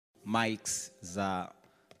mics za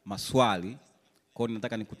maswali. Kwa hiyo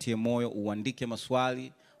nataka nikutie moyo uandike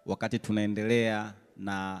maswali wakati tunaendelea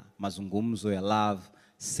na mazungumzo ya love,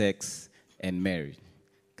 sex and marriage.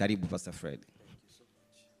 Karibu Pastor Fred.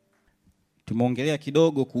 Tumeongelea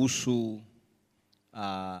kidogo kuhusu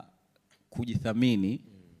kujithamini,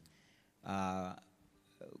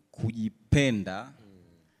 kujipenda,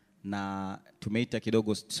 na tumeita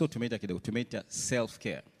self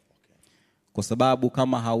care. Kwa sababu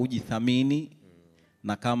kama haujithamini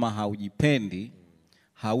na kama haujipendi,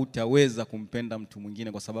 hautaweza kumpenda mtu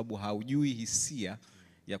mwingine, kwa sababu haujui hisia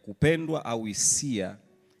ya kupendwa au hisia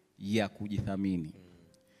ya kujithamini.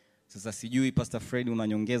 Sasa sijui Pastor Fred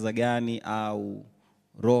unanyongeza gani, au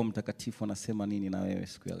Roho Mtakatifu anasema nini na wewe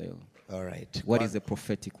siku ya leo? All right. What is the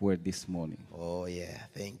prophetic word this morning? Oh yeah,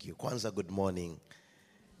 thank you. Kwanza good morning.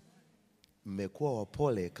 Mmekuwa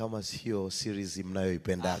wapole kama sio series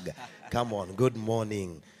mnayoipendaga. Come on, good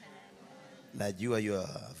morning. Najua you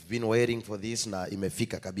have been waiting for this na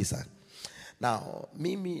imefika kabisa. Now,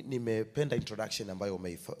 mimi nimependa introduction ambayo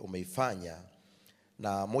umeifanya,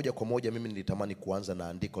 na moja kwa moja mimi nilitamani kuanza na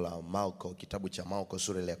andiko la Marko, kitabu cha Marko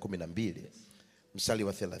sura ya 12, mstari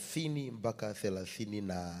wa 30 mpaka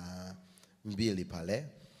 32 pale.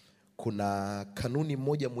 Kuna kanuni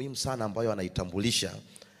moja muhimu sana ambayo anaitambulisha,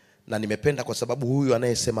 na nimependa kwa sababu huyu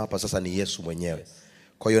anayesema hapa sasa ni Yesu mwenyewe.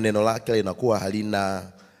 Kwa hiyo neno lake linakuwa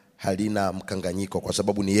halina mkanganyiko, kwa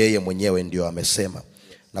sababu ni yeye mwenyewe ndio amesema.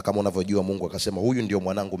 Na kama unavyojua Mungu akasema huyu ndio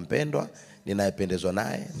mwanangu mpendwa ninayependezwa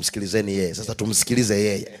naye, msikilizeni yeye. Sasa tumsikilize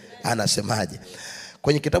yeye anasemaje.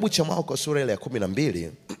 Kwenye kitabu cha Marko sura ya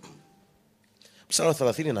 12 mstari wa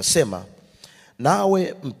 30 nasema,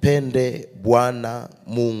 nawe mpende Bwana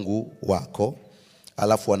Mungu wako.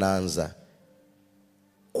 Alafu anaanza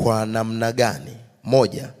kwa namna gani?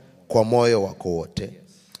 1, kwa moyo wako wote.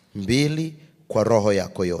 2, kwa roho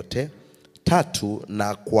yako yote. 3,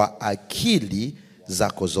 na kwa akili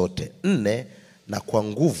zako zote. 4, na kwa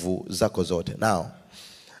nguvu zako zote. Nao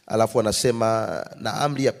alafu anasema na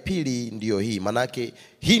amri ya pili ndiyo hii. Manake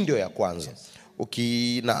hii ndio ya kwanza.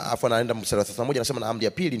 Afu anaenda mstari wa 31 anasema na amri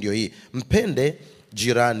ya pili ndiyo hii, mpende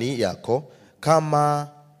jirani yako kama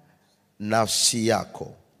nafsi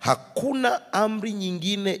yako. Hakuna amri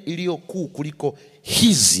nyingine iliyo kuu kuliko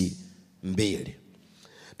hizi mbili.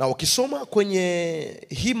 Na ukisoma kwenye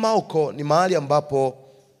hii Marko, ni mahali ambapo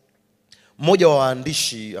mmoja wa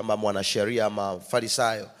waandishi ama mwanasheria ama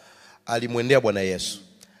Farisayo alimwendea Bwana Yesu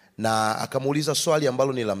na akamuuliza swali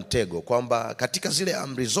ambalo ni la mtego, kwamba katika zile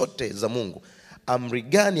amri zote za Mungu, amri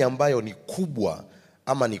gani ambayo ni kubwa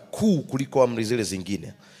ama ni kuu kuliko amri zile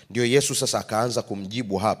zingine? Ndio Yesu sasa akaanza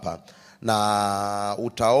kumjibu hapa, na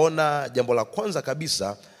utaona jambo la kwanza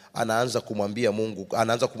kabisa anaanza kumwambia Mungu,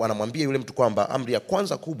 anamwambia yule mtu kwamba amri ya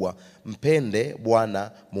kwanza kubwa, mpende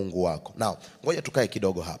Bwana Mungu wako. Now, ngoja tukae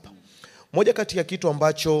kidogo hapa. Moja kati ya kitu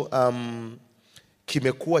ambacho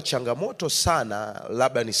kimekuwa changamoto sana,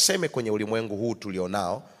 labda niseme kwenye ulimwengu huu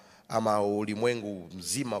tulionao, ama ulimwengu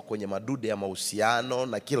mzima, kwenye madude ya mahusiano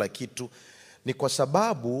na kila kitu, ni kwa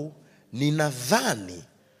sababu ninadhani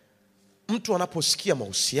mtu anaposikia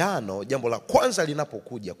mahusiano, jambo la kwanza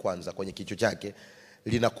linapokuja kwanza kwenye kichwa chake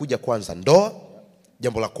linakuja kwanza ndoa.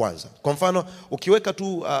 Jambo la kwanza, kwa mfano ukiweka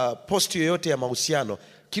tu post yoyote ya mahusiano,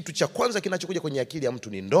 kitu cha kwanza kinachokuja kwenye akili ya mtu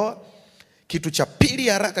ni ndoa. Kitu cha pili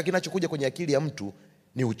haraka kinachokuja kwenye akili ya mtu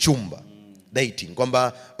ni uchumba, dating,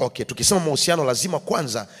 kwamba okay, tukisema mahusiano lazima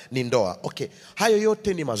kwanza ni ndoa. Okay, hayo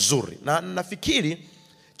yote ni mazuri, na nafikiri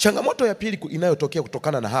changamoto ya pili inayotokea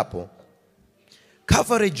kutokana na hapo,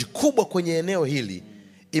 coverage kubwa kwenye eneo hili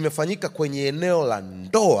imefanyika kwenye eneo la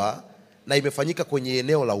ndoa na imefanyika kwenye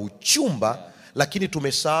eneo la uchumba, lakini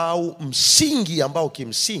tumesahau msingi ambao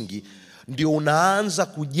kimsingi ndio unaanza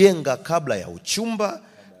kujenga kabla ya uchumba,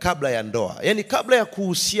 kabla ya ndoa. Yani kabla ya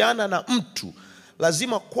kuhusiana na mtu,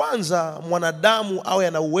 lazima kwanza mwanadamu awe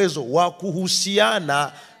ana uwezo wa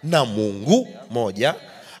kuhusiana na Mungu moja.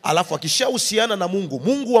 Alafu akishahusiana na Mungu,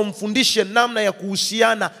 Mungu amfundishe namna ya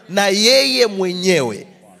kuhusiana na yeye mwenyewe.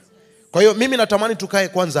 Kwa hiyo mimi natamani tukae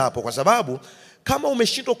kwanza hapo, kwa sababu kama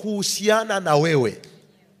umeshindwa kuhusiana na wewe,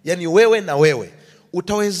 yani wewe na wewe,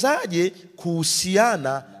 utawezaje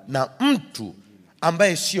kuhusiana na mtu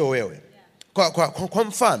ambaye sio wewe? Kwa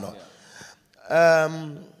mfano,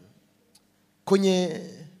 kwenye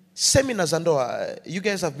seminar za ndoa, you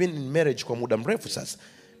guys have been in marriage kwa muda mrefu sasa,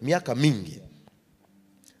 miaka mingi,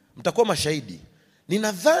 mtakuwa mashahidi.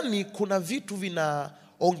 Ninadhani kuna vitu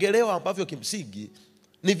vinaongelewa ambavyo kimsingi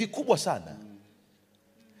ni vikubwa sana,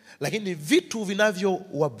 lakini vitu vinavyo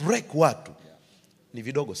wa break watu ni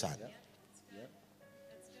vidogo sana,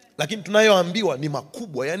 lakini tunayoambiwa ni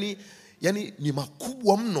makubwa. Yani yani ni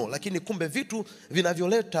makubwa mno, lakini kumbe vitu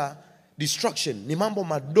vinavyoleta destruction ni mambo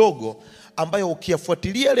madogo ambayo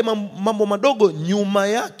ukiyafuatilia yale mambo madogo nyuma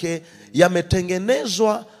yake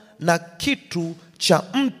yametengenezwa na kitu cha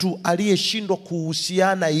mtu aliyeshindwa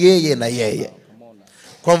kuhusiana yeye na yeye.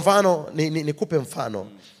 Kwa mfano nikupe mfano,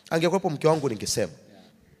 angekuwepo mke wangu ningesema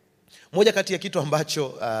moja kati ya kitu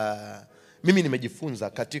ambacho mimi nimejifunza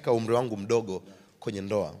katika umri wangu mdogo kwenye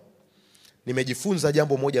ndoa, nimejifunza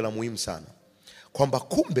jambo moja la muhimu sana, kwamba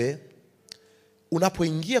kumbe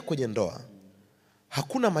unapoingia kwenye ndoa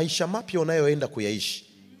hakuna maisha mapya unayoenda kuyaishi,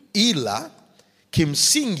 ila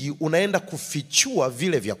kimsingi unaenda kufichua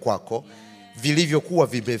vile vya kwako vilivyokuwa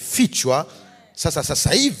vimefichwa.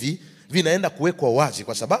 Sasa hivi vinaenda kuwekwa wazi,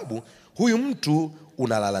 kwa sababu huyu mtu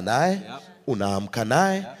unalala naye, unaamka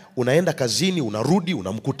naye, unaenda kazini, unarudi,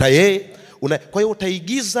 unamkuta yeye. Kwa hiyo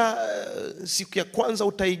utaigiza siku ya kwanza,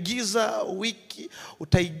 utaigiza wiki,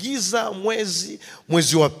 utaigiza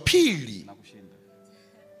mwezi wa pili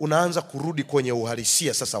unaanza kurudi kwenye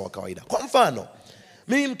uhalisia sasa wa kawaida. Kwa mfano,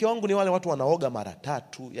 mimi mke wangu ni wale watu wanaoga mara 3,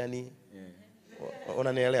 yani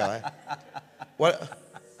unanielewa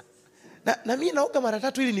na mimi naoga mara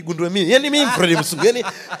 3 ili nigundue mimi. Yani mimi Fred Msungu, yani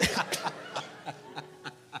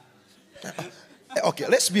okay,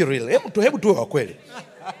 let's be real. Hebu tuwe wa kweli.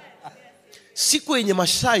 Siku yenye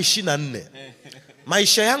masaa 24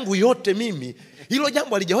 maisha yangu yote mimi hilo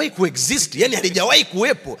jambo halijawahi kuexist, yani halijawahi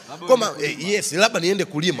kuwepo. Kama yes, labda niende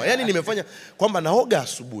kulima. Yani nimefanya kwamba naoga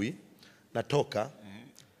asubuhi, natoka,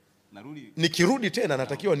 nikirudi tena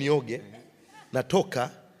natakiwa nioge, natoka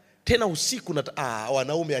tena usiku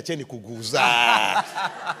wanaume acheni kuguza.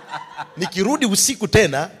 Nikirudi usiku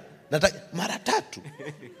tena mara 3.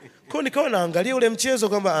 Kwa nikawa naangalia ule mchezo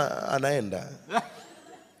kwamba anaenda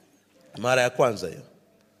mara ya kwanza hiyo,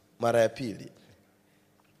 mara ya pili.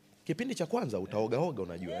 Kipindi cha kwanza utaoga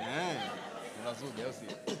unajua. Unazuga au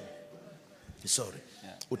si? Sorry.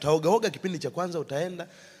 Utaoga kipindi cha kwanza utaenda,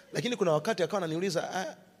 lakini kuna wakati akawa ananiuliza,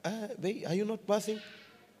 babe, are you not bathing?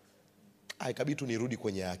 Ikabidi tu nirudi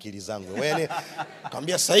kwenye akili zangu. Wewe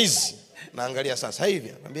akamwambia saizi naangalia sasa hivi.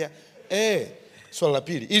 Akamwambia swala la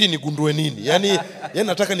pili ili nigundue nini? Yani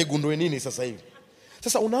nataka nigundue nini sasa hivi?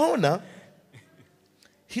 Sasa unaona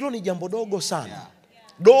hilo ni jambo dogo sana.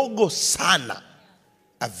 Dogo sana.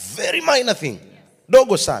 A very minor thing.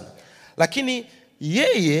 Dogo sana. Lakini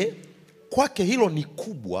yeye kwake hilo ni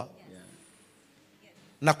kubwa.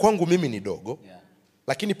 Na kwangu mimi ni dogo.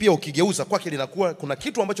 Lakini pia ukigeuza kwake linakuwa kuna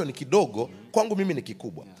kitu ambacho ni kidogo, kwangu mimi ni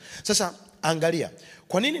kikubwa. Sasa angalia,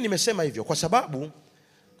 kwa nini nimesema hivyo? Kwa sababu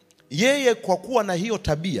yeye kwa kuwa na hiyo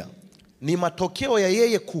tabia ni matokeo ya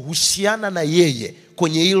yeye kuhusiana na yeye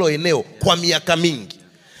kwenye hilo eneo kwa miaka mingi.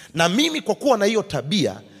 Na mimi kwa kuwa na hiyo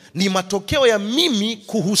tabia ni matokeo ya mimi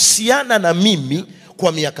kuhusiana na mimi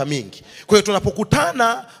kwa miaka mingi. Kwa hiyo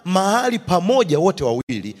tunapokutana mahali pamoja wote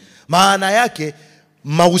wawili, maana yake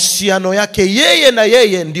mahusiano yake yeye na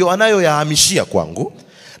yeye ndio anayoyahamishia kwangu,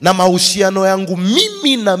 na mahusiano yangu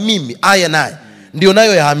mimi na mimi naye ndio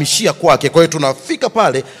nayoyahamishia kwake. Kwa hiyo tunafika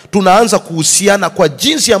pale tunaanza kuhusiana kwa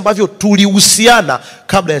jinsi ambavyo tulihusiana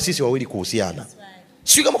kabla ya sisi wawili kuhusiana.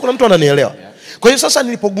 Sio kama kuna mtu ananielewa. Kwa hiyo sasa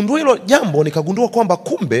nilipogundua hilo jambo nikagundua kwamba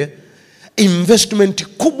kumbe investment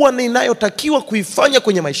kubwa ninayotakiwa kuifanya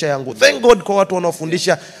kwenye maisha yangu. Thank God kwa watu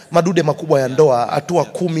wanaofundisha madude makubwa ya ndoa, hatua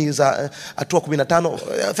 10 za hatua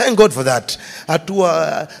 15. Thank God for that.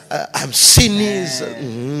 Hatua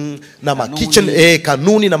 50 na ma kitchen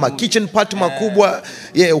kanuni na ma kitchen party makubwa.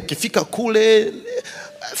 Ukifika kule,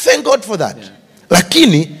 thank God for that.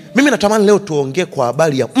 Lakini mimi natamani leo tuongee kwa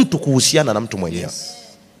habari ya mtu kuhusiana na mtu mwenyewe.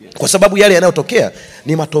 Kwa sababu yale yanayotokea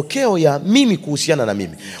ni matokeo ya mimi kuhusiana na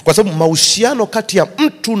mimi. Kwa sababu mahusiano kati ya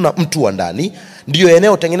mtu na mtu wa ndani ndio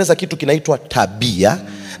yanayotengeneza kitu kinaitwa tabia,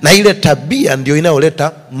 na ile tabia ndio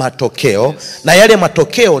inayoleta matokeo, na yale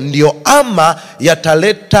matokeo ndio ama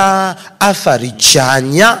yataleta athari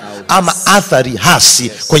chanya ama athari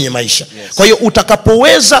hasi kwenye maisha. Kwa hiyo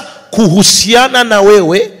utakapoweza kuhusiana na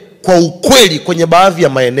wewe kwa ukweli kwenye baadhi ya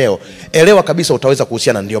maeneo, elewa kabisa utaweza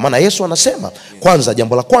kuhusiana. Ndio maana Yesu anasema, kwanza,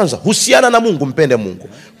 jambo la kwanza, husiana na Mungu, mpende Mungu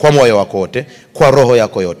kwa moyo wako wote, kwa roho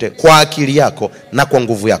yako yote, kwa akili yako na kwa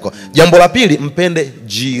nguvu yako. Jambo la pili, mpende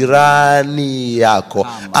jirani yako.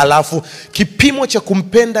 Alafu kipimo cha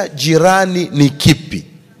kumpenda jirani ni kipi?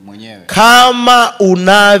 Mwenyewe. Kama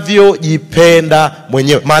unavyojipenda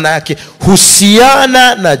mwenyewe. Maana yake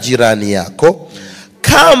husiana na jirani yako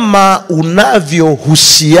kama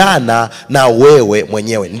unavyohusiana na wewe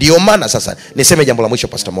mwenyewe. Ndio maana sasa niseme jambo la mwisho,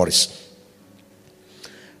 Pastor Morris.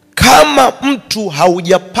 Kama mtu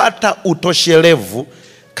haujapata utoshelevu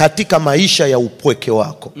katika maisha ya upweke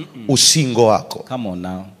wako, usingo wako, come on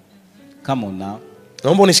now, Come on now.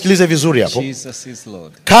 Naomba unisikilize vizuri hapo. Jesus is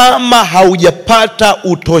Lord. Kama haujapata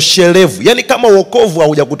utoshelevu, yani kama wokovu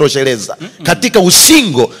haujakutosheleza katika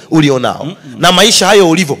usingo ulionao na maisha hayo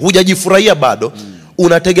ulivyo, hujajifurahia bado,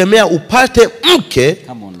 unategemea upate mke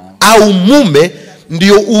au mume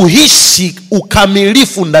ndio uhisi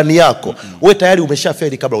ukamilifu ndani yako, wewe tayari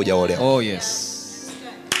umeshafeli kabla hujaolewa. Oh yes.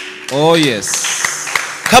 Oh yes.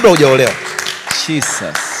 Kabla hujaolewa.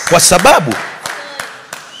 Jesus. Kwa sababu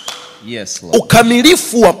yes, Lord.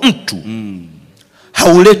 Ukamilifu wa mtu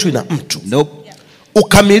hauletwi na mtu. Nope.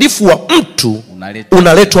 Ukamilifu wa mtu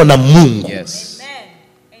unaletwa na Mungu. Yes.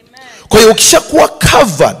 Kwa hiyo ukishakuwa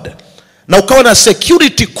covered na ukawa na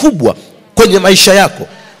security kubwa kwenye maisha yako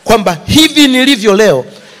kwamba hivi nilivyo leo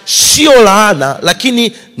sio laana,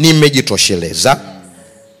 lakini nimejitosheleza,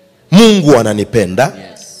 Mungu ananipenda,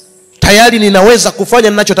 tayari ninaweza kufanya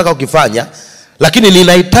ninachotaka kukifanya, lakini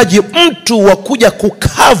ninahitaji mtu wa kuja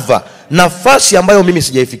kukava nafasi ambayo mimi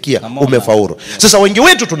sijaifikia, umefaulu. Sasa wengi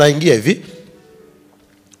wetu tunaingia hivi,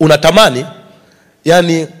 unatamani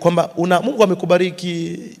yani kwamba Mungu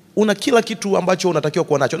amekubariki, una kila kitu ambacho unatakiwa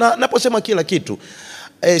kuwa nacho. Na naposema kila kitu,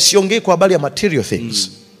 siongei kwa habari ya material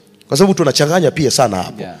things. Kwa sababu tunachanganya pia sana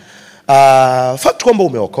hapo. Fact kwamba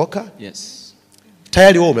umeokoka,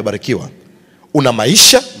 tayari wewe umebarikiwa. Una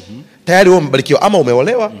maisha, tayari wewe umebarikiwa. Ama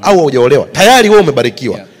umeolewa au hujaolewa, tayari wewe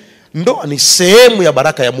umebarikiwa. Ndoa ni sehemu ya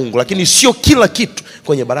baraka ya Mungu, lakini sio kila kitu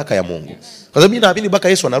kwenye baraka ya Mungu. Kwa sababu mimi naamini mpaka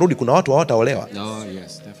Yesu anarudi kuna watu hawataolewa. Oh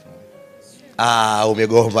yes, definitely.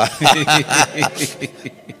 Umegoma.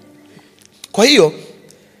 Kwa hiyo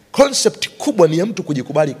concept kubwa ni ya mtu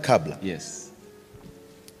kujikubali kabla. Yes.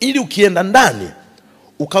 Ili ukienda ndani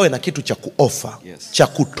ukawe na kitu cha kuofa, cha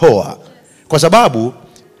kutoa. Kwa sababu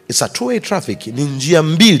it's a two-way traffic, ni njia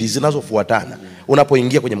mbili zinazofuatana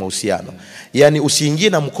unapoingia kwenye mahusiano. Yani usiingie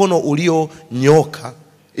na mkono ulionyoka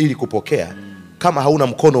ili kupokea kama hauna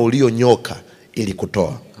mkono ulionyoka ili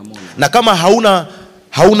kutoa. Na kama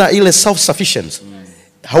hauna ile self sufficiency,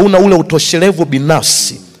 hauna ule utoshelevu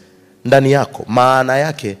binafsi ndani yako, maana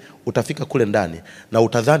yake utafika kule ndani na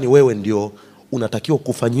utadhani wewe ndio unatakiwa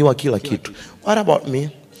kufanyiwa kila kitu. What about me?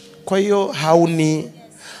 Kwa hiyo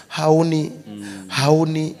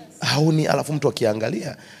hauni alafu mtu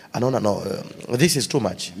akiangalia anaona no, this is too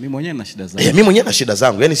much. Mimi mwenyewe na shida zangu. Mimi mwenyewe na shida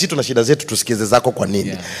zangu. Yani sisi tuna shida zetu, tusikize zako kwa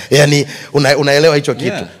nini? Yani unaelewa hicho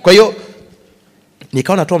kitu. Kwa hiyo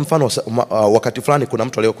nikawa natoa mfano, wakati fulani kuna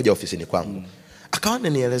mtu aliyokuja ofisini kwangu. Akawa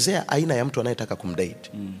ananielezea aina ya mtu anayetaka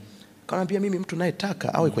kumdate. Akaniambia mimi mtu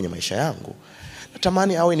anayetaka awe kwenye maisha yangu,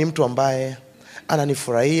 natamani awe ni mtu ambaye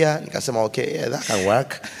ananifurahia. Nikasema okay, that can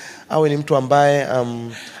work. Awe ni mtu ambaye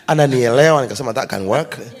ananielewa. Nikasema that can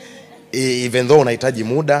work, even though unahitaji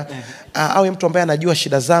muda. Awe mtu ambaye anajua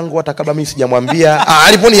shida zangu hata kabla mimi sijamwambia.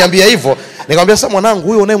 Aliponiambia hivyo nikamwambia sasa, mwanangu,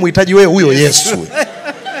 huyo unayemhitaji wewe huyo Yesu.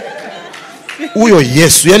 Huyo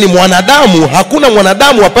Yesu, yani mwanadamu, hakuna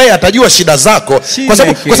mwanadamu ambaye atajua shida zako,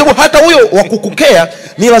 kwa sababu hata huyo wa kukukea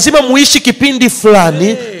ni lazima muishi kipindi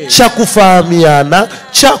fulani cha kufahamiana,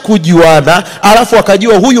 cha kujuana, alafu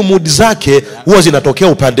akajua huyu mood zake huwa zinatokea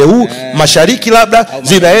upande huu mashariki, labda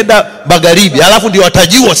zinaenda magharibi, alafu ndio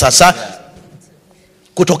atajua sasa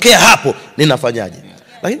kutokea hapo ninafanyaje.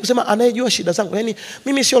 Lakini kusema anayejua shida zangu, yani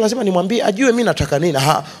mimi sio lazima nimwambie ajue mimi nataka nini.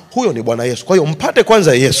 Huyo ni Bwana Yesu. Kwa hiyo mpate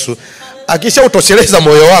kwanza Yesu, akisha utosheleza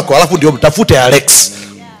moyo wako, alafu ndio mtafute Alex.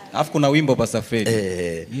 Alafu kuna wimbo pasafeti.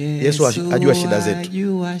 Yesu ajua shida zetu.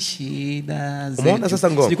 Ajua shida zetu. Umeona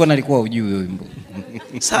sasa ngoma? Siko nalikuwa ujui huyo wimbo.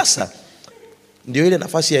 Sasa ndio ile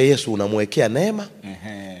nafasi ya Yesu unamwekea Neema.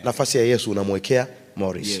 Nafasi ya Yesu unamwekea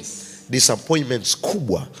Morris. Disappointments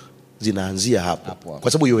kubwa zinaanzia hapo.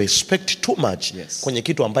 Kwa sababu you expect too much kwenye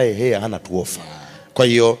kitu ambaye yeye hana tuofa. Kwa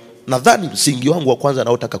hiyo nadhani msingi wangu wa kwanza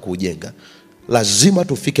naotaka kuujenga, lazima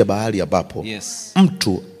tufike bahali ambapo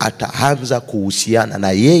mtu ataanza kuhusiana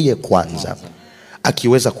na yeye kwanza.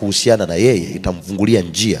 Akiweza kuhusiana na yeye, itamfungulia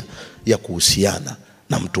njia ya kuhusiana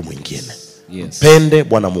na mtu mwingine. Mpende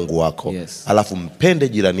Bwana Mungu wako, alafu mpende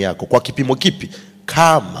jirani yako. Kwa kipimo kipi?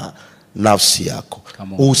 Kama nafsi yako.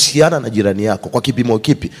 Uhusiana na jirani yako kwa kipimo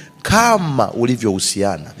kipi? Kama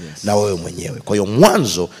ulivyohusiana na wewe mwenyewe. Kwa hiyo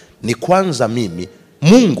mwanzo ni kwanza mimi,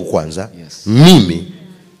 Mungu kwanza, mimi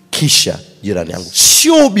kisha jirani yangu.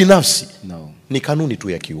 Sio binafsi. Ni kanuni tu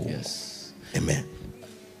ya kiungu. Amen.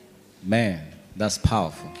 Man, that's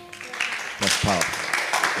powerful. That's powerful.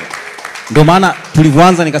 Ndio maana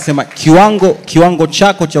tulivyoanza nikasema kiwango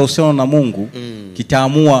chako cha uhusiano na Mungu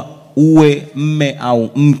kitaamua uwe mme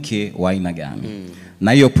au mke wa aina gani.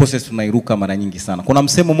 Na hiyo process tunairuka mara nyingi sana. Kuna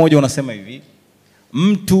msemo mmoja unasema hivi,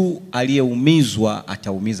 mtu aliyeumizwa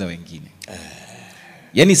ataumiza wengine.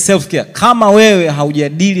 Yani self care. Kama wewe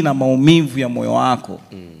haujadili na maumivu ya moyo wako,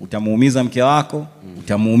 utamuumiza mke wako,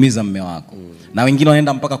 utamuumiza mume wako. Na wengine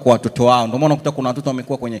wanaenda mpaka kwa watoto wao. Ndio maana unakuta kuna watoto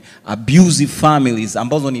wamekuwa kwenye abusive families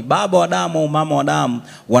ambazo ni baba wa damu au mama wa damu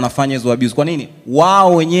wanafanya hizo abuse. Kwa nini?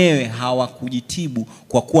 Wao wenyewe hawakujitibu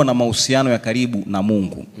kwa kuwa na mahusiano ya karibu na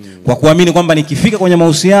Mungu. Kwa kuamini kwamba nikifika kwenye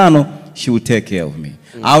mahusiano, she will take care of me.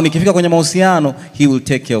 Au nikifika kwenye mahusiano, he will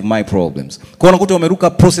take care of my problems. Kwa hiyo unakuta umeruka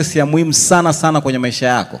process ya muhimu sana kwenye maisha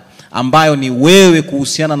yako, ambayo ni wewe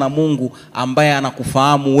kuhusiana na Mungu ambaye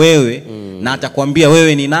anakufahamu wewe na atakwambia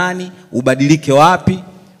wewe ni nani, ubadilike wapi,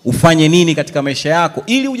 ufanye nini katika maisha yako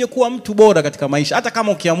ili uje kuwa mtu bora katika maisha. Hata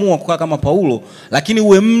kama ukiamua kukaa kama Paulo, lakini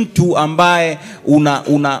uwe mtu ambaye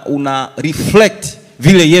una reflect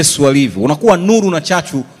vile Yesu alivyo. Unakuwa nuru na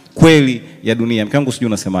chachu kweli ya dunia. Mke wangu sijui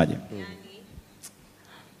unasemaje?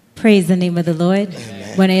 Praise the name of the Lord.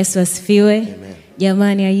 Bwana Yesu asifiwe.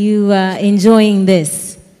 Jamani, are you enjoying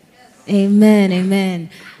this? Amen, amen.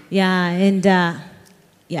 Yeah, and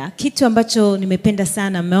kitu ambacho nimependa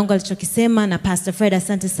sana mume wangu alichokisema na Pastor Fred,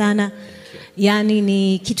 asante sana. Yani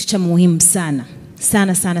ni kitu cha muhimu sana.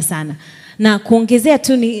 Sana. Na kuongezea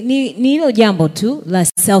tu ni hilo jambo tu la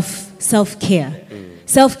self care.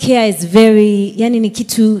 Self care is very, yani ni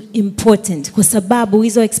kitu important kwa sababu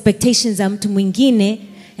hizo expectations za mtu mwingine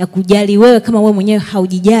ya kujali wewe kama wewe mwenyewe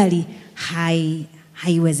haujijali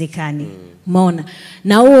haiwezekani. Umeona?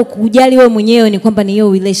 Na huo kujali wewe mwenyewe ni kwamba ni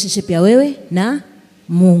hiyo relationship ya wewe na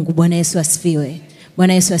Mungu. Bwana Yesu asifiwe.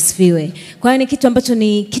 Bwana Yesu asifiwe. Kwa hiyo ni kitu ambacho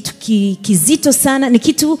ni kitu kizito sana, ni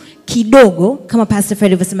kitu kidogo kama Pastor Fred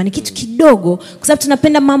alivyosema, ni kitu kidogo kwa sababu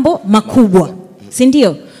tunapenda mambo makubwa. Si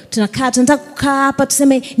ndio? Tunataka kukaa hapa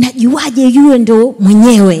tuseme najuaje yule ndo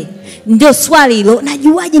mwenyewe. Ndio swali hilo,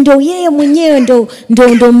 najuaje ndo yeye mwenyewe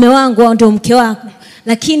ndo mume wangu au ndo mke wako.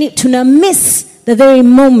 Lakini tuna miss the very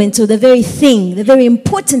moment or the very thing, the very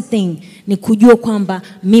important thing ni kujua kwamba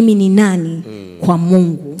mimi ni nani kwa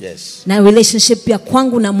Mungu. Yes. Na relationship ya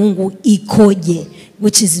kwangu na Mungu ikoje,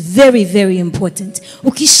 which is very very important.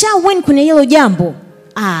 Ukisha win kwenye hilo jambo,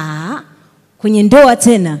 kwenye ndoa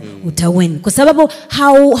tena utawin kwa sababu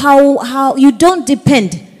how you don't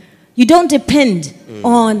depend on depend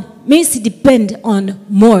on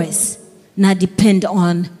Morris na depend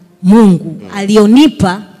on Mungu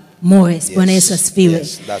alionipa Morris. Bwana Yesu asifiwe.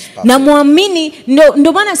 Na muamini,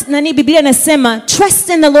 ndio maana nani Biblia inasema trust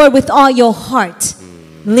in the Lord with all your heart,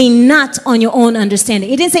 lean not on your own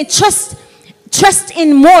understanding. It didn't say trust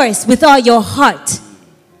in Morris with all your heart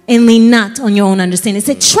and lean not on your own understanding. It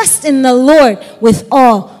said trust in the Lord with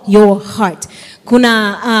all your heart.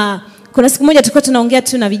 Kuna siku moja tulikuwa tunaongea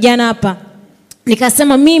tu na vijana hapa,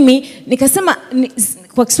 nikasema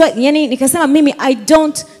kwa Kiswahili, yani nikasema mimi I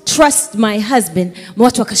don't trust my husband.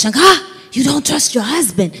 Watu wakashangaa, you don't trust your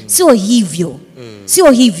husband?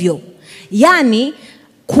 Sio hivyo. Yani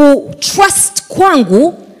trust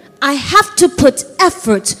kwangu, I have to put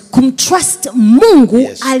effort kumtrust Mungu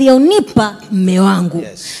alionipa mume wangu.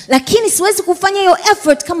 Lakini siwezi kufanya hiyo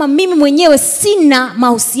effort kama mimi mwenyewe sina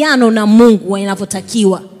mahusiano na Mungu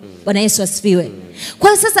inavyotakiwa. Bwana Yesu asifiwe. Kwa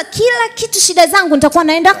hiyo sasa kila kitu, shida zangu nitakuwa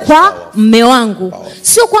naenda kwa mume wangu,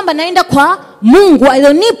 sio kwamba naenda kwa Mungu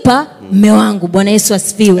alionipa mume wangu. Bwana Yesu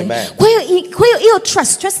asifiwe. Kwa hiyo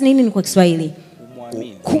trust ni nini kwa Kiswahili?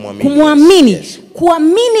 Kumwamini.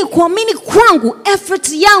 Kuamini kwangu, effort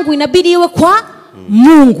yangu inabidi iwe kwa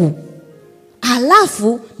Mungu.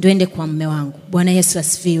 Alafu ndio ende kwa mume wangu. Bwana Yesu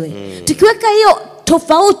asifiwe. Tukiweka hiyo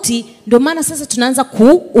tofauti, ndio maana sasa tunaanza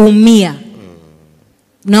kuumia.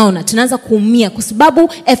 Naona tunaanza kuumia kwa sababu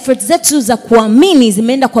efforts zetu za kuamini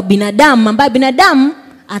zimeenda kwa binadamu, ambaye binadamu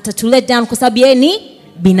atatulet down kwa sababu yeye ni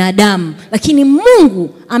binadamu. Lakini Mungu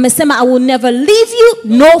amesema I will never leave you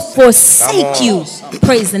nor forsake you.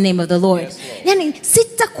 Praise the name of the Lord. Yani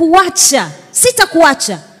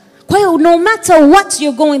sitakuacha. Kwa hiyo no matter what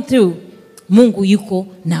you're going through, Mungu yuko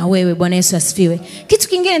na wewe. Bwana Yesu asifiwe. Kitu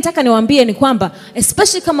kingine nataka niwaambie ni kwamba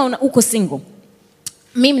especially kama uko single,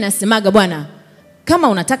 mimi nasemaga bwana, kama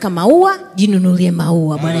unataka maua, jinunulie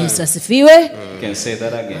maua. Bwana Yesu asifiwe. Can say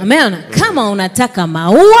that again. Amen. Kama unataka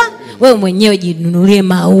maua, wewe mwenyewe jinunulie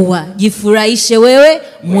maua. Jifurahishe wewe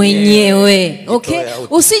mwenyewe. Okay?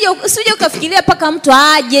 Usije ukafikiria paka mtu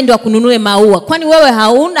aje ndio akununulie maua. Kwani wewe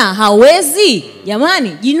hauwezi?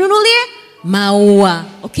 Jamani, jinunulie maua.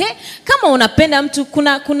 Okay? Kama unapenda mtu,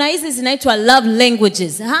 kuna hizi zinaitwa love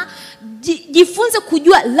languages. Jifunze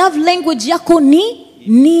kujua love language yako ni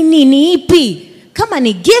nini, ni ipi. Kama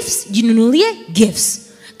ni gifts, jinunulie gifts.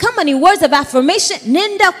 Kama ni words of affirmation,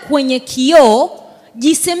 nenda kwenye kioo,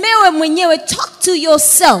 jisemewe mwenyewe, talk to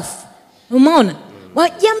yourself. Umeona?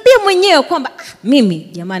 Jiambie mwenyewe kwamba mimi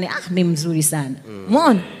jamani, mimi mzuri sana.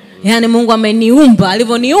 Umeona? Yaani Mungu ameniumba,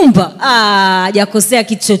 alivyoniumba, hajakosea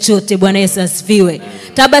kitu chochote. Bwana Yesu asifiwe.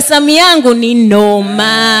 Tabasamu yangu ni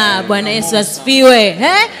noma. Bwana Yesu asifiwe.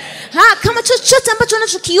 Kama chochote ambacho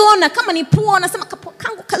unachokiona, kama ni pua unasema kapua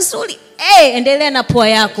kangu kazuri, endelea na pua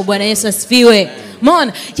yako. Bwana Yesu asifiwe.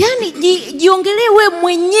 Umeona? Yaani jiongelee wewe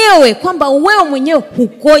mwenyewe kwamba wewe mwenyewe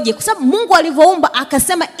hukoje, kwa sababu Mungu alivyoumba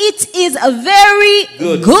akasema it is a very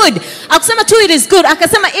good. Akusema tu it is good,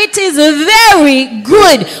 akasema it is very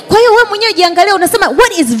good. Kwa hiyo wewe mwenyewe jiangalie, unasema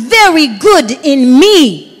what is very good in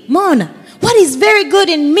me? Umeona? What is very good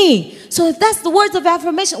in me? So if that's the words of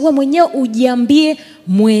affirmation, wewe mwenyewe ujiambie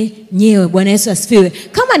mwenyewe. Bwana Yesu asifiwe.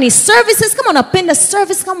 Kama ni services, kama unapenda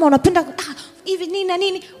service, kama unapenda hivi nini na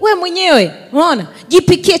nini, wewe mwenyewe, unaona?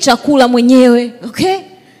 Jipikie chakula mwenyewe, okay?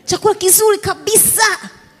 Chakula kizuri kabisa.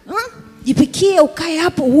 Jipikie, ukae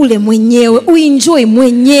hapo ule mwenyewe, uenjoy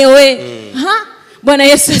mwenyewe. Bwana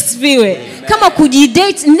Yesu asifiwe. Kama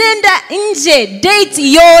kujidate, nenda nje,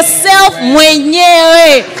 date yourself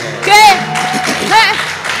mwenyewe. Okay?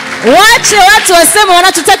 Wache watu waseme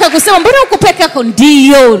wanachotaka kusema. Mbona uko peke yako?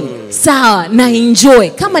 Ndio. Sawa, na enjoy.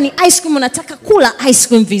 Kama ni ice cream unataka kula ice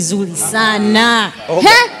cream vizuri sana.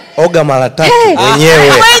 Oga mara 3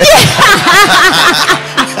 mwenyewe.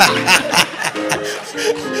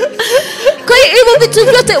 Kwa hiyo vitu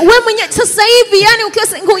vyote wewe mwenyewe sasa hivi, yani ukiwa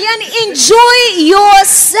single, yani enjoy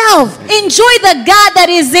yourself. Enjoy the God that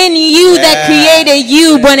is in you, that created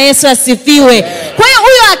you. Bwana Yesu asifiwe. Kwa hiyo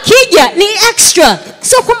huyo akija ni extra.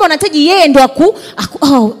 Sio kwamba unahitaji yeye ndo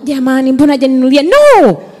jamani mbona hajaninunulia. No,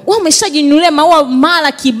 wewe umeshajinunulia maua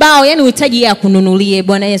mara kibao, yani unahitaji yeye akununulie.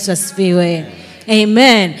 Bwana Yesu asifiwe.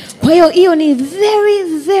 Amen. Kwa hiyo hiyo ni very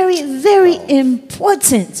very very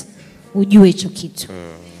important ujue hicho kitu.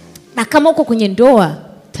 Na kama uko kwenye ndoa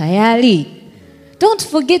tayari, don't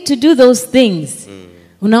forget to do those things.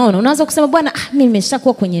 Unaona, unaanza kusema bwana, mimi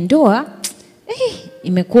nimeshakuwa kwenye ndoa,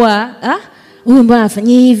 imekuwa huyu mbona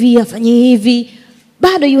afanye hivi.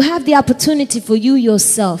 Bado you have the opportunity for you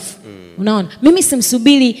yourself. Unaona, mimi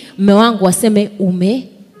simsubiri mume wangu aseme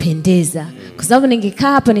umependeza, kwa sababu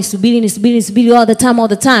ningekaa hapa nisubiri all the time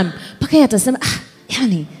mpaka yeye atasema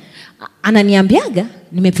yani ananiambiaga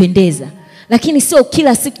nimependeza. Lakini sio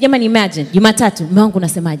kila siku. Jamani, imagine Jumatatu mume wangu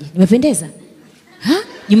unasemaje? Nimependeza.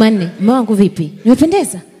 Jumanne mume wangu vipi?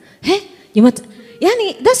 Nimependeza.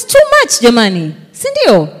 Yani that's too much jamani. Si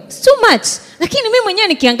ndio? It's too much. Lakini mimi mwenyewe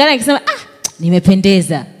nikiangalia nikisema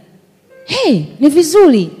nimependeza, ni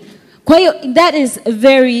vizuri. Kwa hiyo that is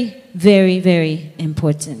very very very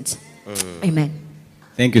important. Amen.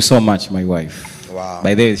 Thank you so much my wife. Wow.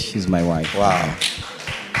 By the way, she's my wife. Wow.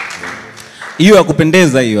 Hiyo ya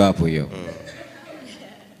kupendeza hiyo hapo hiyo.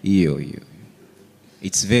 Hiyo.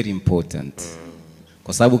 It's very important.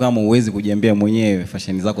 Kwa sababu kama uwezi kujiambia mwenyewe,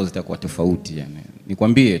 fashion zako zitakuwa tofauti yani.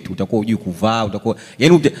 Nikwambie tu utakuwa hujui kuvaa, utakuwa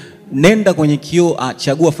yani nenda kwenye kioo,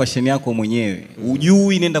 chagua fashion yako mwenyewe.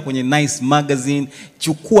 Ujui, nenda kwenye nice magazine,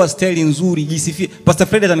 chukua style nzuri, jisifie. Pastor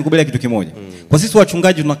Fred atanikubalia kitu kimoja. Kwa sisi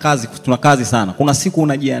wachungaji tuna kazi sana. Kuna siku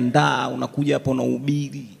unajiandaa, unakuja hapo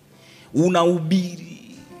unahubiri,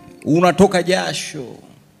 unatoka jasho,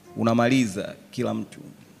 unamaliza, kila mtu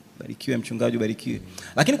barikiwe mchungaji, barikiwe.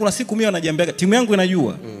 Lakini kuna siku mimi najiambia, timu yangu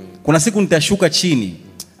inajua, kuna siku nitashuka chini,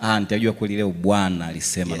 nitajua kweli leo Bwana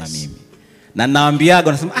alisema na mimi. Na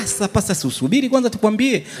naambiaga, nasema sasa pasta usubiri kwanza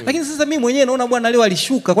tukwambie. Lakini sasa mimi mwenyewe naona Bwana leo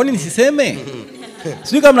alishuka, kwa nini nisiseme?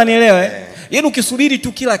 Sijui kama mnanielewa Yaani ukisubiri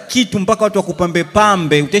tu kila kitu mpaka watu wakupambe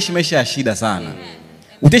pambe, utaishi maisha ya shida sana.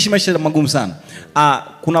 Utaishi maisha magumu sana.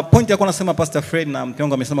 Kuna point yako nasema Pastor Fred na mke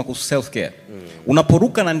wangu amesema kuhusu self care.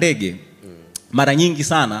 Unaporuka na ndege, mara nyingi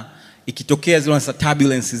sana ikitokea zile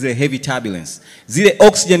turbulence, zile heavy turbulence, zile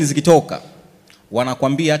oxygen zikitoka,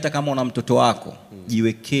 wanakuambia hata kama una mtoto wako,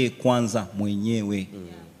 jiwekee kwanza mwenyewe.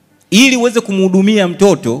 Ili uweze kumhudumia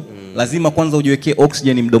mtoto, lazima kwanza ujiwekee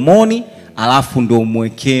oxygen mdomoni, alafu ndio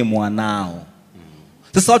umwekee mwanao.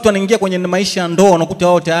 Sasa watu wanaingia kwenye maisha ya ndoa, unakuta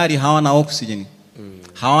wao tayari hawana oxygen.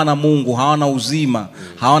 Hawana Mungu, hawana uzima,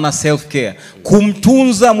 hawana self care.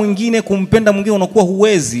 Kumtunza mwingine, kumpenda mwingine unakuwa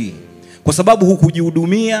huwezi. Kwa sababu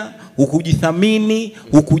hukujihudumia, hukujithamini,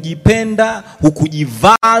 hukujipenda,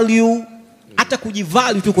 hukujivalue. Hata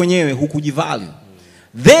kujivalue tu kwenyewe hukujivalue.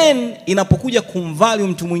 Then inapokuja kumvalue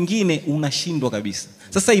mtu mwingine unashindwa kabisa.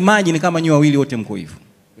 Sasa imagine kama nyinyi wawili wote mko hivyo.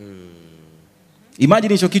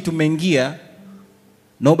 Imagine hicho kitu mmeingia,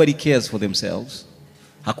 nobody cares for themselves.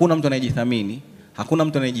 Hakuna mtu anayejithamini, hakuna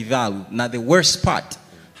mtu anayejivalue, na the worst part,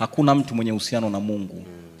 hakuna mtu mwenye uhusiano na Mungu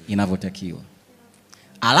inavyotakiwa.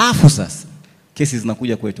 Alafu sasa kesi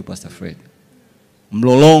zinakuja kwetu Pastor Fred.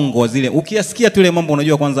 mlolongo wa zile. Ukiyasikia tu ile mambo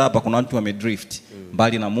unajua kwanza hapa kuna watu wamedrift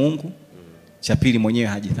mbali na Mungu. Cha pili mwenyewe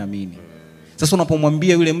hajithamini. Sasa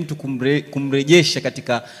unapomwambia yule mtu kumrejesha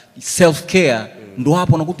katika self care, ndo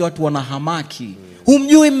hapo unakuta watu wanahamaki.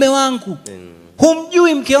 Humjui mume wangu.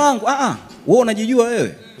 Humjui mke wangu. Wewe unajijua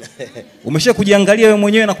wewe? Umesha kujiangalia wewe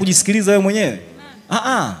mwenyewe na kujisikiliza wewe mwenyewe?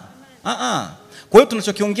 Kwa hiyo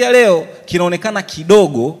tunachokiongea leo kinaonekana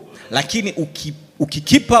kidogo, lakini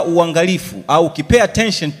ukikipa uangalifu au ukipay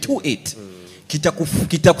attention to it,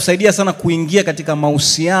 kitakusaidia sana kuingia katika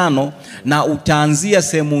mahusiano, na utaanzia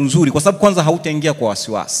sehemu nzuri, kwa sababu kwanza hautaingia kwa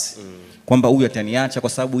wasiwasi kwamba huyu ataniacha kwa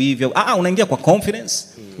sababu hivyo. Unaingia kwa confidence,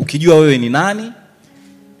 ukijua wewe ni nani,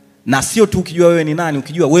 na sio tu ukijua wewe ni nani,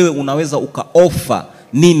 ukijua wewe unaweza ukaoffer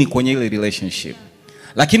nini kwenye ile relationship.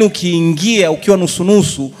 Lakini ukiingia ukiwa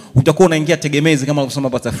nusu utakuwa unaingia tegemezi, kama alivyosema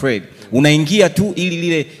Pastor Fred. Unaingia tu ili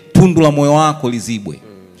lile tundu la moyo wako lizibwe.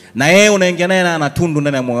 Na yeye unaingia naye na ana tundu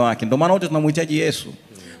ndani ya moyo wake. Ndio maana wote tunamhitaji Yesu.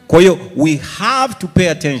 Kwa hiyo we have to pay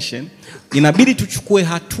attention. Inabidi tuchukue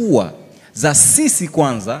hatua za sisi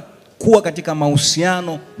kwanza kuwa katika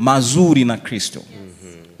mahusiano mazuri na Kristo.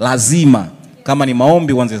 Lazima, kama ni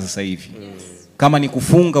maombi uanze sasa hivi. Kama ni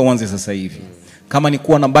kufunga uanze sasa hivi. Kama ni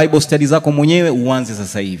kuwa na Bible study zako mwenyewe uanze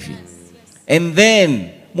sasa hivi. And then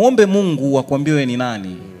muombe Mungu akwambie wewe ni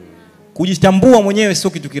nani. Kujitambua mwenyewe sio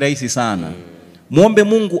kitu kirahisi sana. Muombe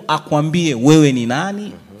Mungu akwambie wewe ni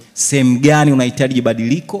nani, sehemu gani unahitaji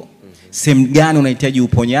badiliko, sehemu gani unahitaji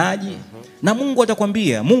uponyaji, na Mungu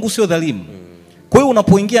atakwambia. Mungu sio dhalimu. Kwa hiyo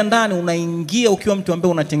unapoingia ndani, unaingia ukiwa mtu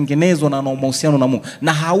ambaye unatengenezwa na una mahusiano na Mungu.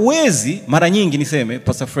 Na hawezi, mara nyingi niseme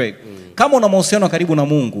Pastor Fred, kama una mahusiano karibu na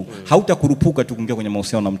Mungu, hautakurupuka tu kuingia kwenye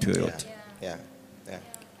mahusiano na mtu yoyote.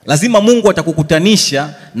 Lazima Mungu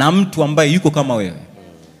atakukutanisha na mtu ambaye yuko kama wewe.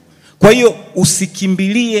 Kwa hiyo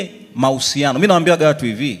usikimbilie mahusiano. Mimi nawaambia watu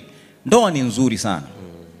hivi, ndoa ni nzuri sana,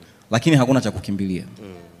 lakini hakuna cha kukimbilia.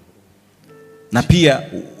 Na pia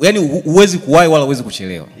yani huwezi kuwahi wala huwezi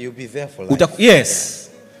kuchelewa. You'll be there for life. Yes.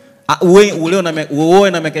 Uwe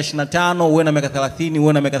na miaka 25, uwe na miaka 30,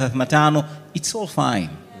 uwe na miaka 35, it's all fine.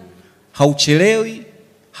 Hauchelewi,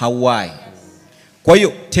 hauwahi. Kwa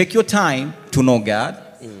hiyo take your time to know God,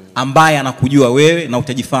 ambaye anakujua wewe na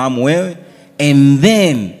utajifahamu wewe, and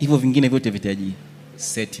then hivyo vingine vyote vitaji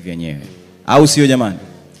set vyenyewe. Au sio jamani?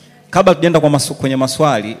 Kabla tujaenda kwenye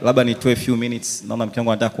maswali, labda nitoe few minutes. Naona mke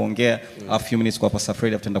wangu anataka kuongea, a few minutes kwa Pastor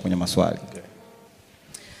Fred, tutaenda kwenye maswali.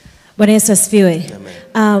 Bwana Yesu asifiwe.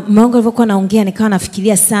 Mungu alivyokuwa anaongea nikawa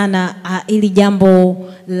nafikiria sana ili jambo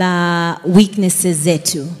la weaknesses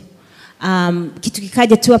zetu. Kitu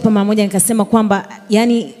kikaja tu hapa mara moja nikasema kwamba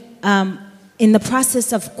yani in the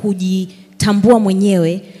process of kujitambua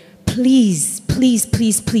mwenyewe, please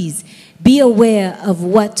be aware of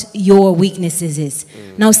what your weaknesses is.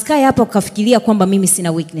 Na usikae hapa ukafikiria kwamba mimi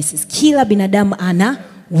sina weaknesses. Kila binadamu ana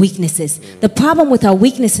weaknesses. The problem with our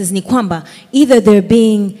weaknesses ni kwamba either they're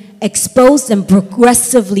being exposed and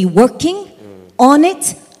progressively working on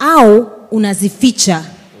it, au unazificha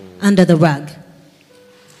under the rug.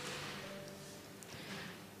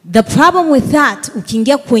 The problem with that,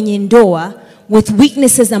 ukiingia kwenye ndoa with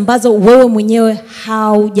weaknesses ambazo wewe mwenyewe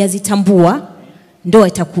haujazitambua, ndoa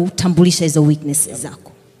itakutambulisha hizo weaknesses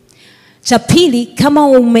zako. Cha pili, kama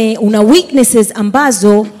una weaknesses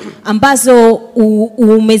ambazo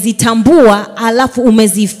umezitambua alafu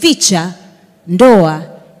umezificha, ndoa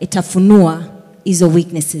itafunua hizo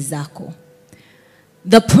weaknesses zako.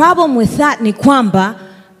 The problem with that ni kwamba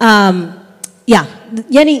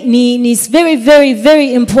yani ni very very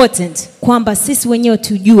very important kwamba sisi wenyewe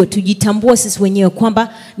tujitambue sisi wenyewe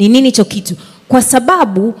kwamba ni nini hicho kitu. Kwa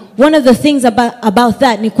sababu one of the things about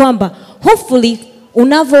that ni kwamba hopefully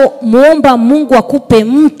unavomuomba Mungu akupe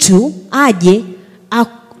mtu aje,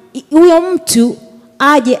 huyo mtu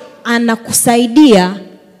aje anakusaidia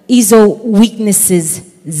hizo weaknesses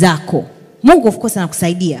zako. Mungu of course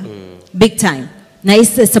anakusaidia big time, na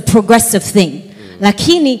it's a progressive thing.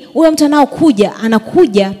 Lakini huyo mtu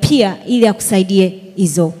anakuja pia ili akusaidie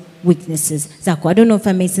hizo weaknesses zako. I don't know if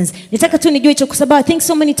that makes sense. Nitaka tu nijue hicho kwa sababu I think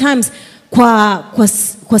so many times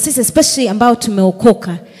kwa sisi especially ambao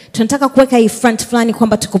tumeokoka, tunataka kuweka hii front fulani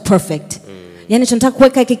kwamba tuko perfect. Yani tunataka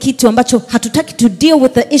kuweka hiki kitu ambacho hatutaki to deal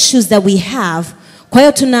with the issues that we have. Kwa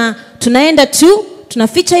hiyo tunaenda tu,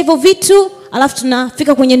 tunaficha hivyo vitu, alafu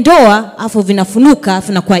tunafika kwenye ndoa, alafu vinafunuka,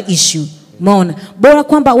 alafu inakuwa issue. Umeona? Bora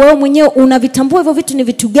kwamba wewe mwenyewe unavitambua hivyo vitu ni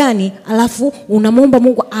vitu gani, alafu unamuomba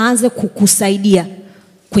Mungu aanze kukusaidia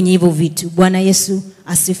kwenye hivyo vitu. Bwana Yesu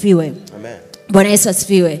asifiwe. Amen. Bwana Yesu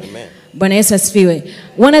asifiwe. Amen. Bwana Yesu asifiwe.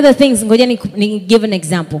 One of the things, ngoja ni give an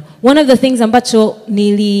example. One of the things ambacho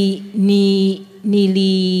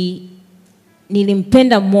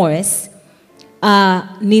nilimpenda Morris,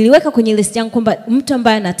 niliweka kwenye list yangu kwamba mtu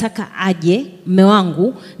ambaye nataka aje, mume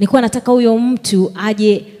wangu, nilikuwa nataka huyo mtu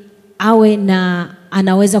aje awe na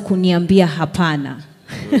anaweza kuniambia hapana.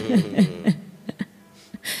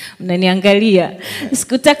 Mnaniangalia.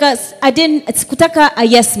 Sikutaka a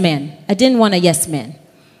yes man. I didn't want a yes man.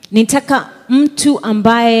 Nitaka mtu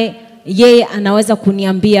ambaye yeye anaweza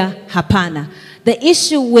kuniambia hapana. The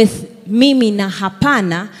issue with mimi na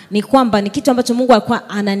hapana ni kwamba ni kitu ambacho Mungu alikuwa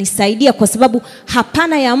ananisaidia, kwa sababu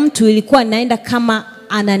hapana ya mtu ilikuwa inaenda kama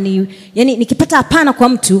yani nikipata hapana kwa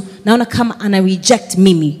mtu naona kama ana reject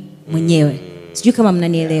mimi mwenyewe. Sijui kama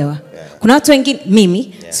mnanielewa. Kuna watu wengine,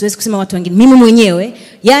 mimi siwezi kusema watu wengine, mimi mwenyewe,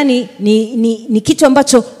 yani ni kitu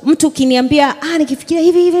ambacho mtu ukiniambia nikifikiria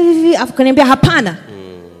hivi afu kaniambia hapana,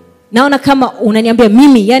 naona kama unaniambia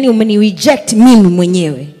mimi, yani umeni reject mimi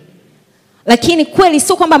mwenyewe. Lakini kweli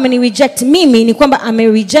sio kwamba ameni reject mimi, ni kwamba ame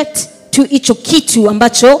reject tu hicho kitu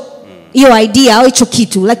ambacho, hiyo idea au hicho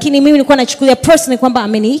kitu. Lakini mimi nilikuwa nachukulia personally kwamba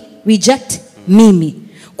ameni reject mimi.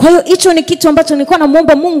 Kwa hiyo hicho ni kitu ambacho nilikuwa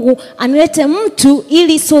namuomba Mungu anilete mtu,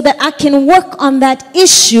 ili so that I can work on that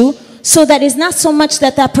issue, so that it's not so much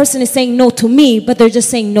that that person is saying no to me, but they're just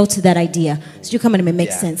saying no to that idea. Sijui kama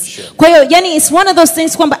make sense. Sure. Kwa hiyo yani it's one of those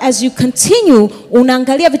things kwamba as you continue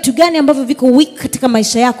unaangalia vitu gani ambavyo viko weak katika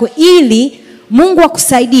maisha yako, ili Mungu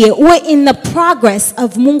akusaidie uwe in the progress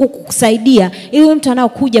of Mungu kukusaidia, ili mtu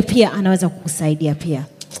anaokuja pia anaweza kukusaidia pia.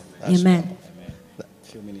 Amen.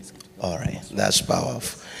 All right, that's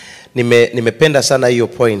powerful. Nimependa sana hiyo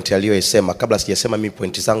point aliyosema. Kabla sijasema mimi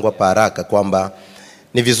point zangu hapa haraka, kwamba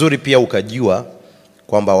ni vizuri pia ukajua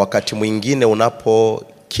kwamba wakati mwingine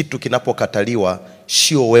kitu kinapokataliwa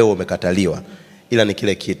sio wewe umekataliwa, ila ni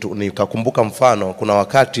kile kitu. Nikakumbuka mfano, kuna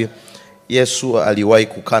wakati Yesu aliwahi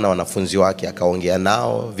kukaa na wanafunzi wake akaongea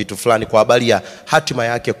nao vitu fulani kwa habari ya hatima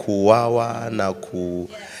yake kuuawa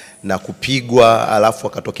na kupigwa, alafu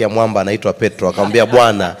akatokea mwamba anaitwa Petro akamwambia,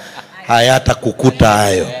 Bwana, hayata kukuta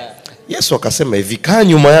hayo. Yesu akasema hivi, kaa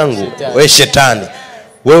nyuma yangu wewe shetani,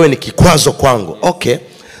 wewe ni kikwazo kwangu. Okay,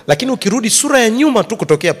 lakini ukirudi sura ya nyuma tu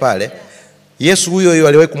kutokea pale, Yesu huyo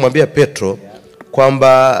aliwahi kumwambia Petro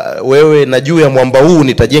kwamba wewe na juu ya mwamba huu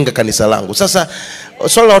nitajenga kanisa langu. Sasa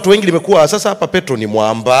swali la watu wengi limekuwa, sasa hapa Petro ni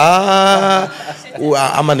mwamba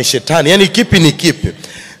ama ni shetani? Yani kipi ni kipi?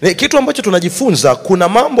 Kitu ambacho tunajifunza, kuna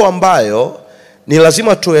mambo ambayo ni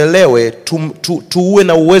lazima tuelewe, tuwe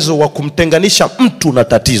na uwezo wa kumtenganisha mtu na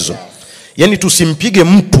tatizo. Yani tusimpige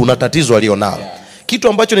mtu na tatizo alionalo. Kitu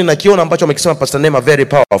ambacho ninakiona ambacho amekisema Pastor Nema very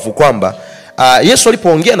powerful, kwamba Yesu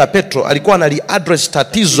alipoongea na Petro alikuwa anali-address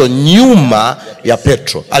tatizo nyuma ya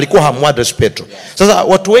Petro, alikuwa hamu-address Petro. Sasa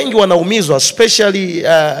watu wengi wanaumizwa, especially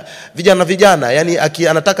vijana, yani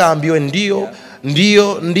anataka aambiwe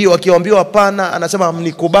ndio, akiambiwa hapana anasema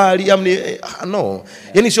mnikubali, no.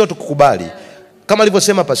 Yani sio tukukubali. Kama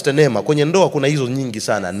alivyosema Pastor Nema, kwenye ndoa kuna hizo nyingi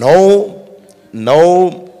sana,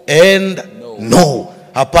 no and no.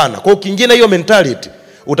 Hapana. Kwa kingine hiyo mentality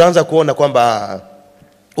utaanza kuona kwamba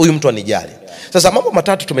huyu mtu anijali. Sasa mambo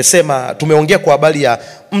matatu tumeongea kwa habari ya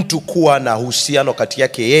mtu kuwa na uhusiano kati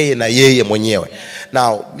yake yeye na yeye mwenyewe.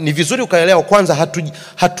 Na ni vizuri ukaelewa, kwanza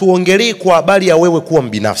hatuongelei kwa habari ya wewe kuwa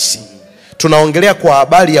mbinafsi. Tunaongelea kwa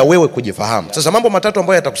habari ya wewe kujifahamu. Sasa mambo matatu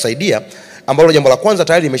ambayo yatakusaidia, ambalo jambo la kwanza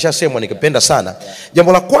tayari nimeshasemwa, nikipenda sana.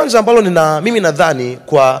 Jambo la kwanza ambalo mimi nadhani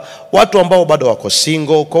kwa watu ambao bado wako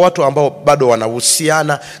single, kwa watu ambao bado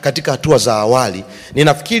wanahusiana katika hatua za awali,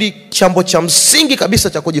 ninafikiri chambo cha msingi kabisa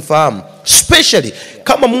cha kujifahamu, especially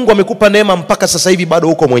kama Mungu amekupa neema mpaka sasa hivi bado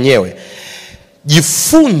uko mwenyewe,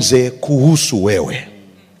 jifunze kuhusu wewe.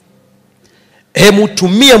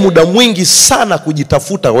 Tumia muda mwingi sana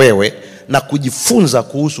kujitafuta wewe na kujifunza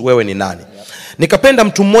kuhusu wewe ni nani. Nikapenda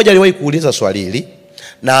mtu mmoja aliwahi kuuliza swali hili,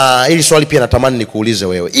 na hili swali pia natamani nikuulize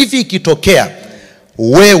wewe. Hivi ikitokea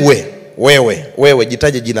wewe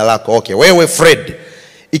jitaje jina lako. Okay, wewe Fred,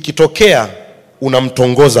 ikitokea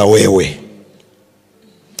unamtongoza wewe.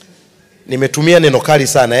 Nimetumia neno kali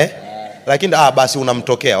sana lakini basi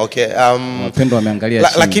unamtokea. Okay, wapendwa wameangalia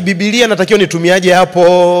chini. Lakini Biblia natakiwa nitumiaje hapo?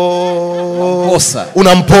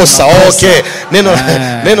 Unamposa. Okay,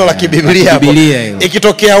 neno la kibiblia hapo.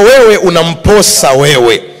 Ikitokea wewe unamposa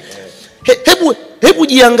wewe, hebu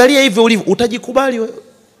jiangalia hivyo ulivyo, utajikubali wewe?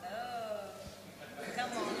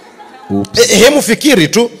 Hebu fikiri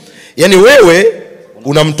tu, yani wewe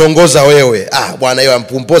unamtongoza wewe. Bwana,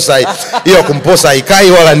 hiyo kumposa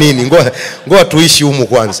haikai wala nini. Ngoja tuishi humu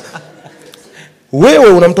kwanza. Wewe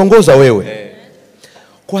unamtongoza wewe.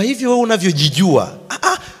 Kwa hivyo wewe unavyojijua.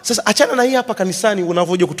 Sasa achana na hii hapa kanisani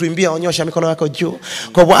unavyoje kutuimbia onyosha mikono yako juu.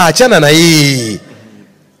 Kwa hivyo achana na hii.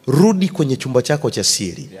 Rudi kwenye chumba chako cha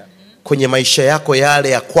siri. kwenye maisha yako yale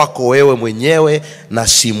ya kwako wewe mwenyewe na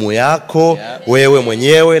simu yako, wewe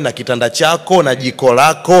mwenyewe na kitanda chako na jiko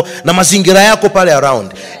lako na mazingira yako pale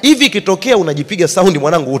around. Hivi ikitokea unajipiga saundi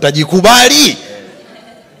mwanangu, utajikubali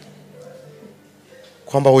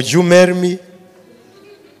kwamba would you marry me?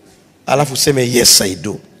 Alafu useme yes I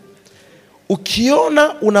do.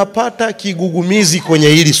 Ukiona unapata kigugumizi kwenye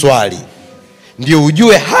hili swali, ndio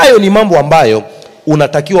ujue hayo ni mambo ambayo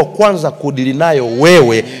unatakiwa kwanza kudili nayo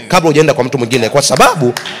wewe kabla hujaenda kwa mtu mwingine. Kwa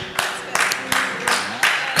sababu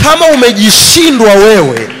kama umejishindwa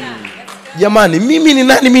wewe, jamani, mimi ni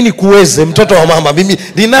nani mimi nikuweze? Mtoto wa mama, mimi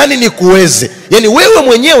ni nani nikuweze? Yani wewe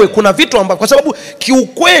mwenyewe kuna vitu ambavyo, kwa sababu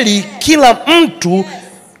kiukweli kila mtu,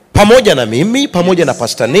 pamoja na mimi, pamoja na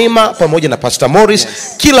Pastor Neema, pamoja na Pastor Morris,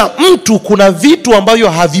 kila mtu kuna vitu ambavyo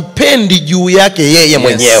havipendi juu yake yeye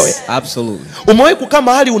mwenyewe. Absolutely. Umewahi kukaa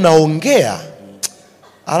mahali unaongea,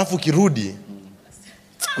 alafu kirudi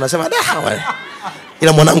unasema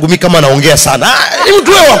ila mwanangu mimi kama naongea sana. Ni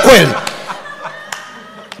mtu wewe wa kweli.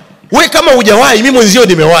 Wewe kama hujawahi, mimi mwenzio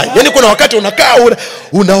nimewahi. Yaani kuna wakati unakaa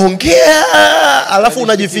unaongea alafu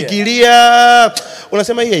unajifikiria,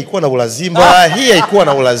 unasema hii haikuwa na ulazima, hii haikuwa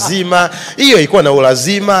na ulazima, hiyo haikuwa na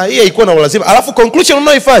ulazima, hii haikuwa na ulazima. Alafu conclusion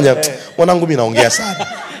unaoifanya, mwanangu mimi naongea sana.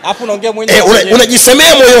 Hapo unaongea mwenyewe.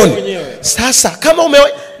 Unajisemea moyoni. Sasa kama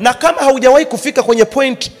na kama haujawahi kufika kwenye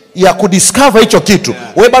point ya kudiscover hicho kitu,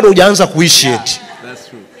 wewe bado hujaanza kuishi eti. That's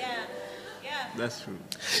true. That's true.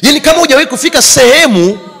 Yaani kama hujawahi kufika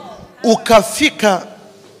sehemu ukafika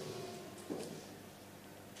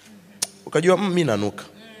ukajua mimi nanuka.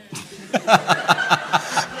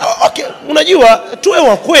 Okay, unajua tuwe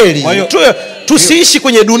wa kweli. Tusiishi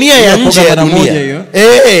kwenye dunia ya nje ya dunia.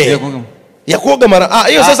 Ya kuoga mara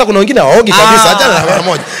hiyo sasa kuna wengine hawaogi kabisa, achana na mara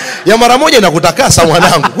moja. Ya mara moja inakutakasa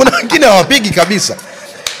mwanangu. Kuna wengine hawapigi kabisa.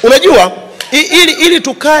 Unajua ili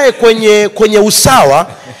tukae kwenye usawa,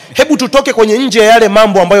 hebu tutoke kwenye nje ya yale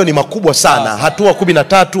mambo ambayo ni makubwa sana. Hatua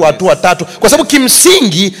 13, hatua 3. Kwa sababu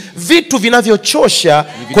kimsingi vitu vinavyochosha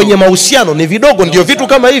kwenye mahusiano ni vidogo, ndio vitu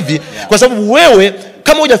kama hivi. Kwa sababu wewe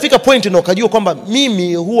kama hujafika point na ukajua kwamba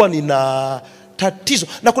mimi huwa nina tatizo,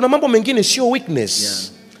 na kuna mambo mengine sio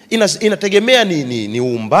weakness. Inategemea ni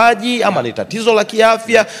uumbaji ama ni tatizo la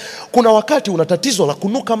kiafya. Kuna wakati una tatizo la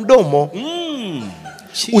kunuka mdomo.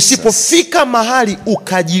 Usipofika mahali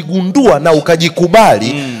ukajigundua na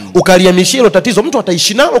ukajikubali, ukalihamishia hilo tatizo, mtu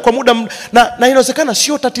ataishi nalo kwa muda na inawezekana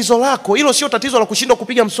sio tatizo lako. Hilo sio tatizo la kushindwa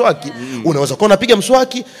kupiga mswaki. Unaweza kuwa unapiga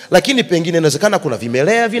mswaki, lakini pengine inawezekana kuna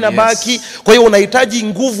vimelea vinabaki. Kwa hiyo unahitaji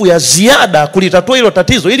nguvu ya ziada kulitatua hilo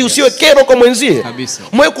tatizo ili usiwe kero kwa mwenzie.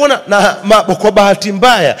 Mwe kuona kwa bahati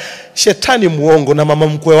mbaya shetani muongo na mama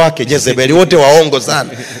mkwe wake Jezebeli wote waongo sana.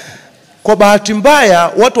 Kwa bahati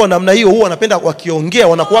mbaya watu wa namna hiyo huwa wanapenda wakiongea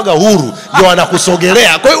wanakuaga huru, ndio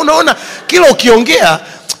wanakusogelea. Kwa hiyo unaona kila ukiongea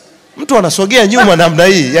mtu anasogea nyuma namna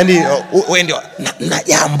hii. Yaani wewe ndio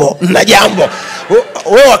na jambo.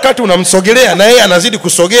 Wewe wakati unamsogelea na yeye anazidi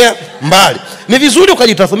kusogea mbali. Ni vizuri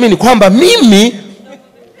ukajitathmini kwamba mimi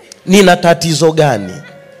nina tatizo gani?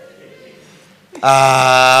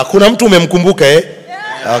 Kuna mtu umemkumbuka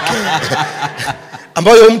Okay.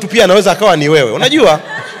 Ambayo mtu pia anaweza akawa ni wewe. Unajua?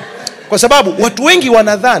 Kwa sababu watu wengi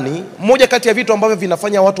wanadhani, moja kati ya vitu ambavyo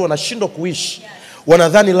vinafanya watu wanashindwa kuishi,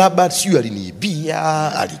 wanadhani labda sio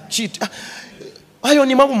aliniibia, alicheat. Hayo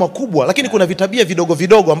ni mambo makubwa, lakini kuna vitabia vidogo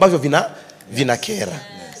vidogo ambavyo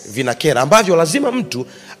vinakera ambavyo lazima mtu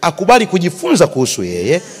akubali kujifunza kuhusu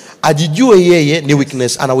yeye, ajijue yeye ni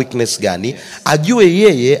ana weakness gani, ajue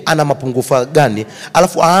yeye ana mapungufu gani,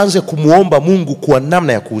 alafu aanze kumuomba Mungu kwa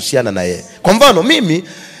namna ya kuhusiana na yeye. Kwa mfano mimi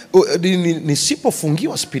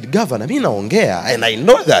nisipofungiwa speed governor mimi naongea, and I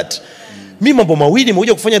know that. Mimi mambo mawili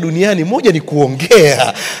moja kufanya duniani, moja ni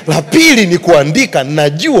kuongea, la pili ni kuandika,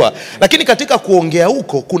 najua. Lakini katika kuongea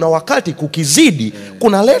huko kuna wakati kukizidi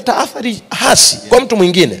kunaleta athari hasi kwa mtu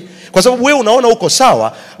mwingine. Kwa sababu wewe unaona uko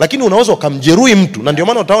sawa, lakini unaweza ukamjeruhi mtu. Na ndio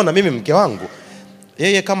maana utaona mimi mke wangu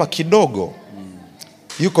yeye kama kidogo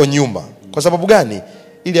yuko nyuma. Kwa sababu gani?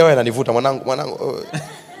 Ili awe ananivuta mwanangu.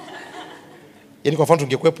 Yaani kwa mfano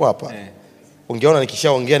tungekuepo hapa, ungeona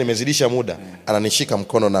nikishaongea nimezidisha muda, ananishika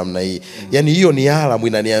mkono namna hii. Yaani hiyo ni alamu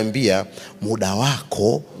inaniambia muda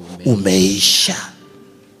wako umeisha.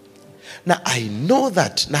 Na I know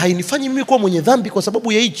that, na hainifanyi mimi kuwa mwenye dhambi kwa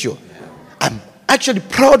sababu ya hicho. I'm actually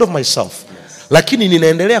proud of myself. lakini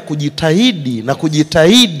ninaendelea kujitahidi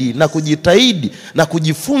na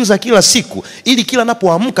kujifunza kila siku, ili kila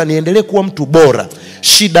napoamka niendelee kuwa mtu bora.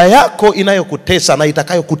 Shida yako inayokutesa na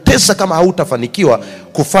itakayokutesa kama hautafanikiwa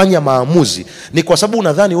kufanya maamuzi ni kwa sababu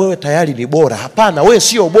unadhani wewe tayari ni bora. Hapana, wewe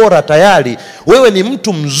sio bora tayari. Wewe ni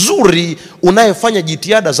mtu mzuri unayefanya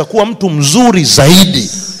jitihada za kuwa mtu mzuri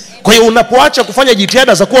zaidi. Kwa hiyo unapoacha kufanya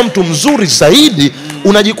jitihada za kuwa mtu mzuri zaidi,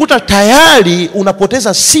 unajikuta tayari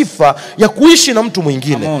unapoteza sifa ya kuishi na mtu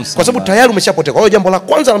mwingine, kwa sababu tayari umeshapotea. Kwa hiyo jambo la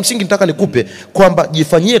kwanza la msingi nataka nikupe kwamba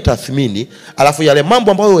jifanyie tathmini, alafu yale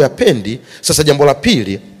mambo ambayo uyapendi. Sasa jambo la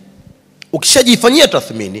pili, ukishajifanyia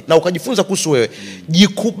tathmini na ukajifunza kuhusu wewe,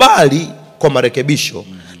 jikubali kwa marekebisho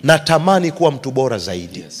na tamani kuwa mtu bora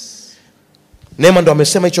zaidi. Neema ndo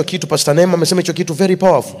amesema hicho kitu, Pastor Neema amesema hicho kitu very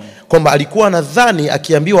powerful, kwamba alikuwa nadhani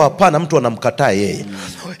akiambiwa hapana mtu anamkataa yeye.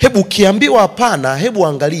 Hebu ukiambiwa hapana, hebu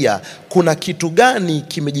angalia kuna kitu gani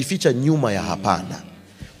kimejificha nyuma ya hapana.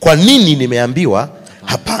 Kwa nini nimeambiwa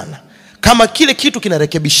hapana? Kama kile kitu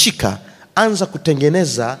kinarekebishika, anza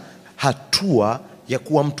kutengeneza hatua ya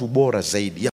kuwa mtu bora zaidi.